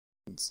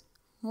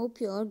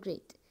Hope you are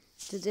great.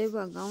 Today we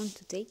are going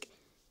to take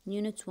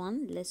Unit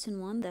 1,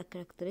 Lesson 1, the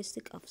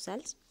characteristic of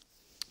cells.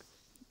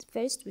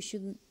 First, we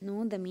should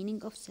know the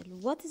meaning of cell.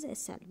 What is a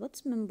cell?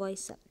 What's meant by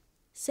cell?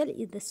 Cell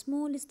is the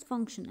smallest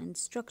function and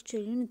structure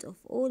unit of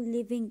all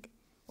living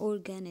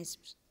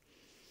organisms.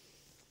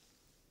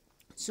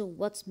 So,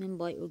 what's meant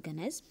by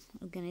organism?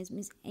 Organism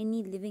is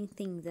any living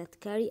thing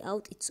that carry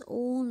out its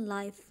own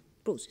life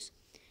process.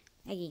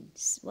 Again,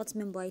 what's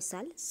meant by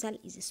cell? Cell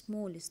is the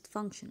smallest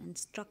function and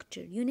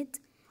structure unit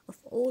of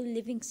all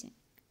living things,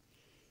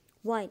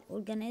 while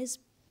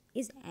organism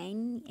is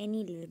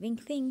any living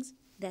things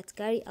that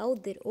carry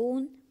out their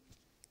own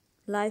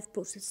life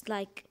process,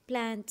 like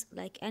plant,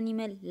 like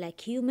animal,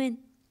 like human.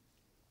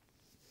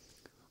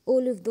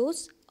 All of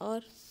those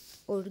are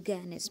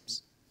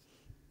organisms.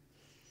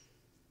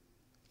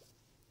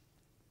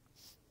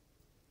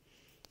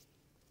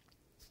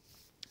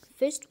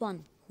 First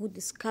one who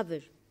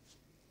discovered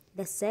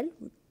the cell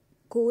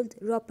called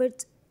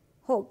Robert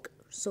Hooke.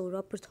 So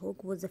Robert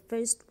Hooke was the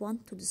first one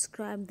to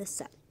describe the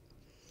cell.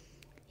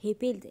 He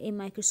built a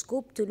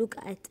microscope to look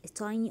at a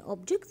tiny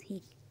object.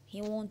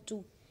 He wanted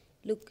to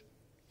look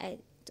at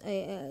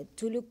a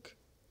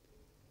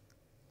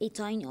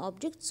tiny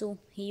object, so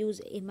he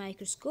used a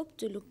microscope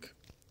to look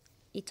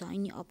at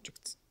tiny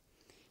objects.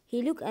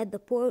 He looked at the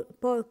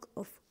bark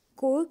of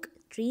cork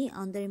tree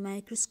under a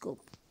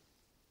microscope.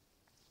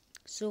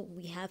 So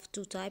we have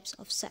two types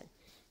of cell: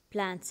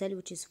 plant cell,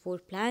 which is for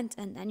plant,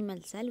 and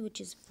animal cell, which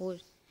is for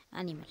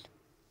animal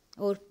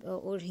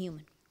or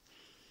human.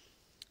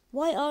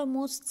 Why are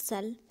most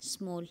cells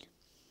small?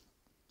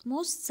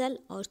 Most cells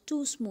are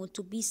too small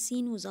to be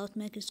seen without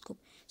microscope.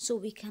 So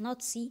we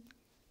cannot see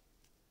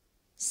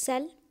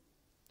cell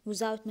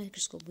without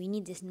microscope. We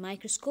need this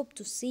microscope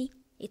to see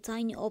a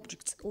tiny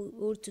object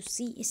or to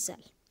see a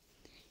cell.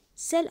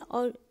 Cells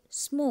are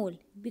small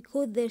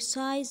because their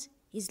size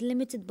is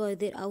limited by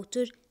their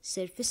outer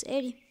surface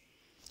area.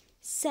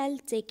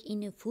 Cells take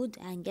in food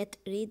and get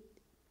rid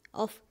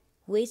of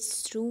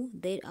waste through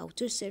their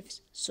outer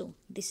surface. So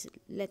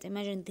let's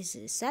imagine this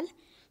is a cell.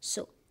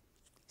 So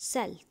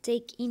cell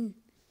take in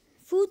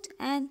food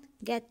and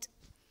get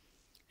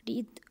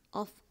rid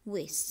of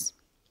waste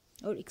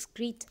or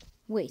excrete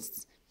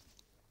waste.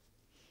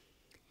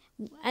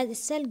 As a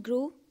cell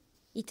grow,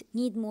 it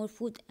need more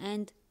food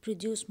and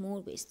produce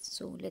more waste.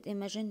 So let's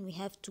imagine we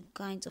have two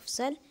kinds of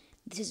cell.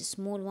 This is a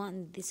small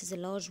one, this is a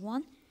large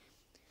one.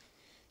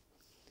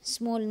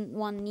 Small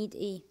one need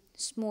a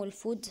small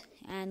food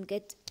and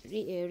get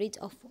rid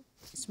of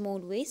small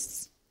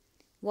wastes,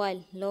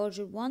 while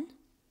larger one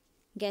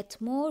get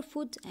more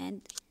food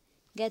and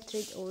get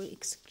rid or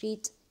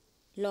excrete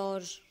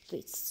large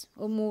wastes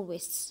or more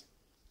wastes.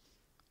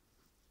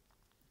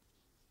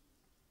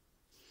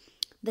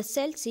 The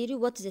cell theory.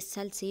 What is the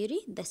cell theory?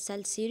 The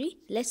cell theory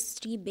lists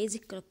three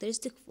basic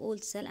characteristics of all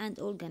cells and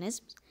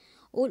organisms.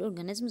 All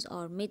organisms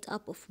are made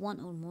up of one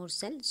or more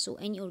cells. So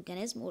any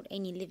organism or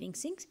any living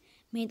things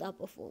made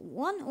up of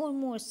one or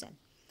more cells.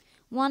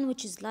 One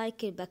which is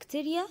like a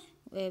bacteria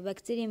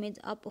made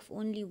up of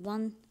only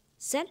one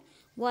cell,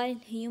 while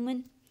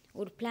human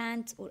or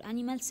plant or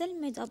animal cell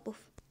made up of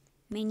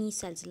many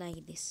cells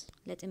like this.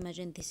 Let's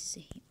imagine this is a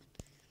human.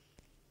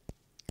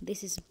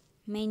 This is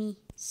many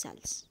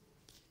cells,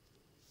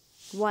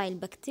 while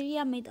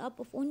bacteria made up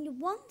of only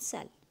one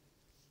cell.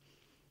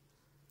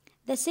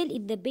 The cell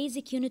is the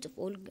basic unit of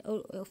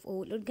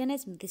all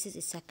organisms. This is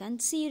a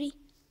second theory.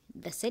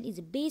 The cell is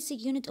the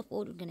basic unit of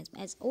all organisms,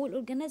 as all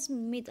organisms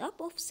made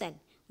up of cell,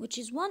 which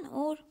is one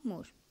or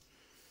more.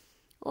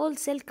 All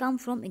cells come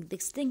from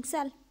existing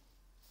cell.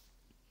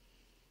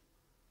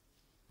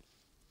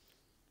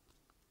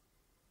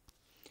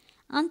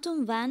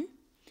 Anton van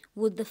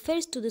was the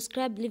first to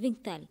describe living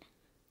cell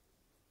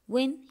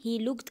when he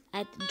looked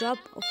at a drop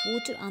of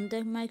water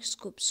under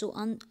microscope. So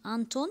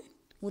Anton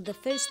was the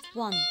first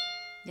one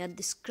that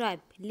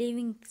described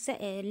living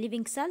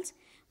cells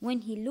when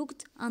he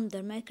looked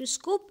under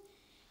microscope,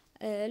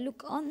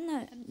 look on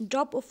a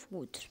drop of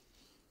water.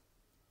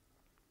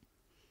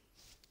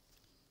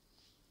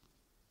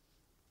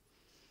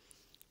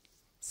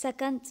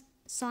 Second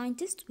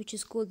scientist, which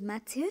is called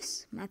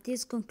Mathias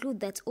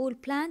conclude that all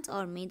plants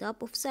are made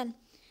up of cells.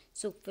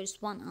 So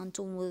first one,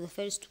 Anton was the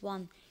first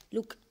one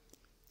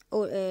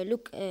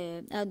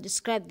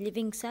described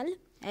living cell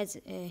as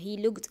he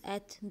looked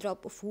at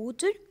drop of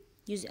water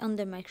used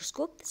under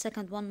microscope. The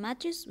second one,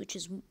 Mathias, which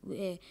is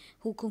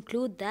who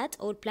conclude that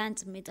all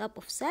plants are made up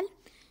of cell.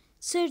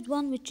 Third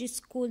one, which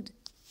is called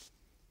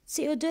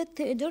Theodor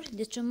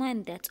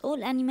determined that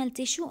all animal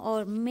tissue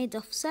are made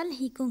of cell.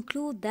 He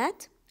conclude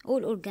that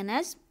all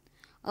organisms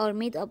are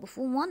made up of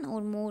one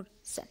or more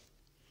cells.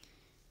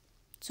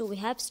 So we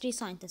have three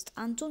scientists: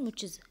 Anton,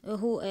 which is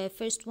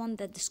first one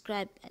that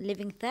described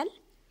living cell;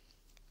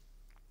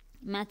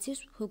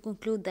 Mathias, who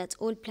conclude that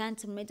all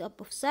plants are made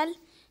up of cell;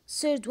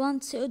 third one,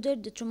 Theodor,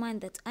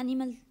 determined that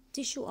animal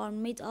tissue are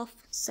made of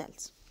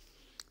cells.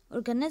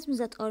 Organisms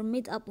that are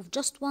made up of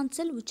just one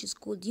cell, which is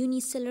called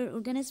unicellular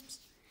organisms.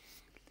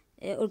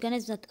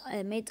 Organisms that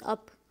are made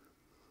up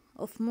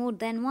of more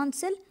than one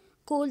cell,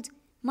 called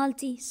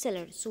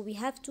multicellular. So we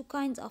have two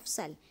kinds of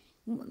cell: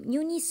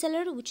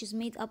 unicellular, which is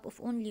made up of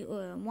only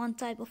one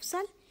type of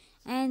cell,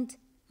 and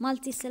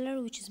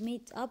multicellular, which is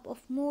made up of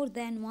more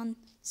than one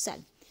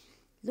cell.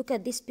 Look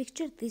at this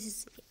picture. This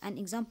is an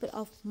example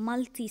of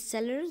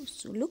multicellular.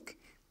 So look,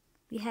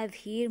 we have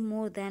here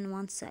more than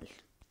one cell.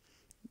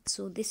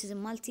 So this is a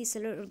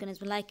multicellular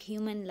organism, like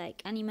human,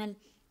 like animal.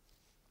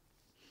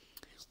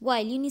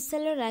 While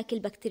unicellular, like a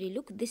bacteria,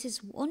 look, this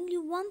is only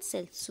one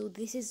cell. So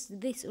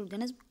this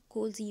organism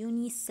called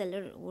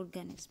unicellular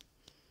organism.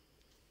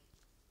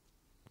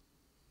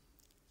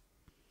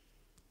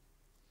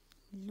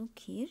 Look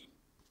here.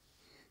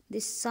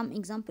 This is some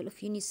example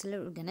of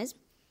unicellular organism.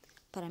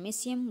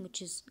 Paramecium,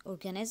 which is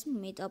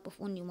organism made up of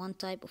only one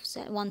type of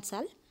cell, one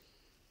cell.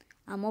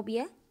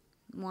 Amobia,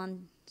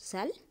 one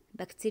cell.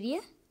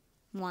 Bacteria,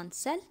 one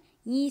cell.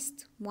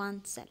 Yeast,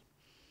 one cell.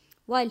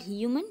 While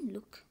human,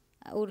 look,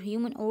 or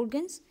human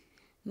organs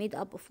made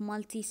up of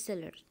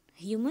multicellular.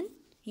 Human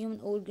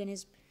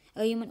organism,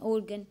 a human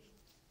organ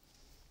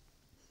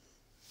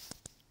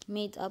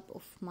made up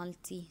of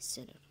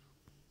multicellular.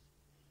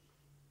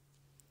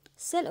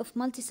 Cell of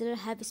multicellular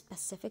have a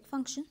specific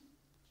function.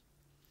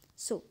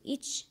 So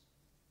each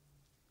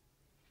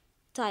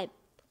type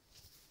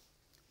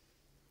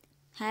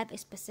have a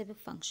specific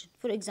function.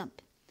 For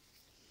example,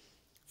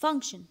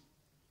 function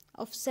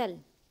of cell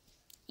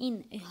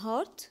in a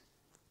heart.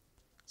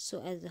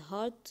 So as the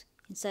heart,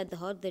 inside the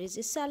heart there is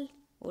a cell,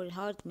 or a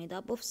heart made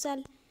up of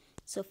cell.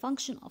 So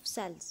function of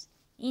cells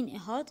in a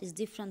heart is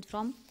different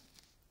from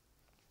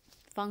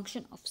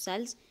function of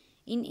cells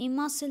in a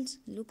muscles.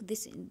 Look,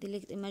 this,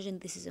 imagine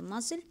this is a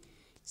muscle.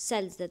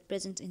 Cells that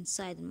present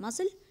inside the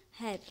muscle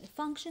have a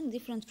function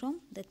different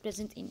from that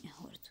present in a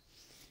heart.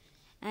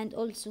 And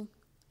also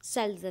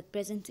cells that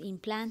present in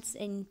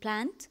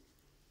plant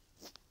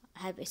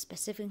have a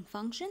specific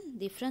function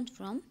different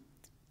from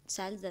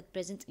cells that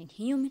present in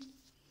human.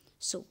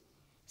 So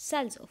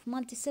cells of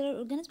multicellular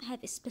organisms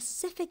have a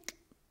specific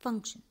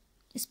function,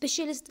 a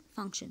specialist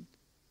function,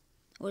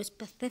 or a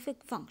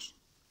specific function.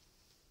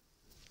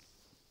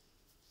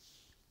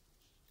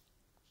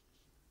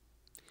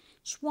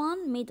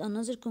 Schwann made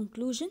another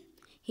conclusion.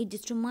 He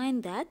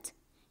determined that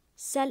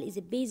cell is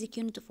a basic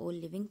unit of all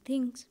living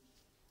things.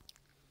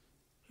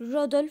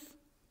 Rudolf,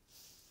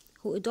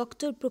 who a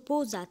doctor,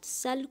 proposed that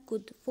cell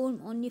could form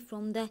only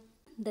from the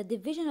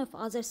division of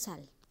other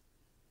cell.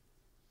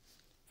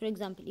 For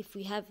example, if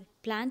we have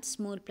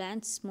small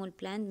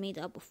plant made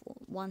up of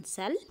one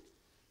cell,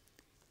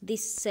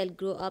 this cell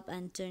grew up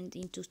and turned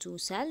into 2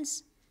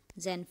 cells,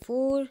 then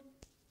 4,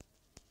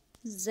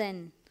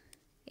 then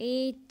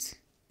 8,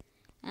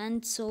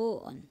 and so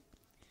on.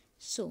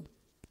 So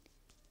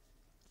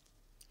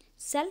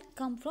cell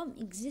come from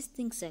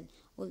existing cell,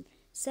 or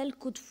cell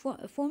could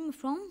form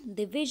from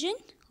division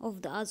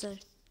of the other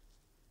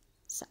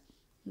cell.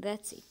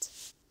 That's it.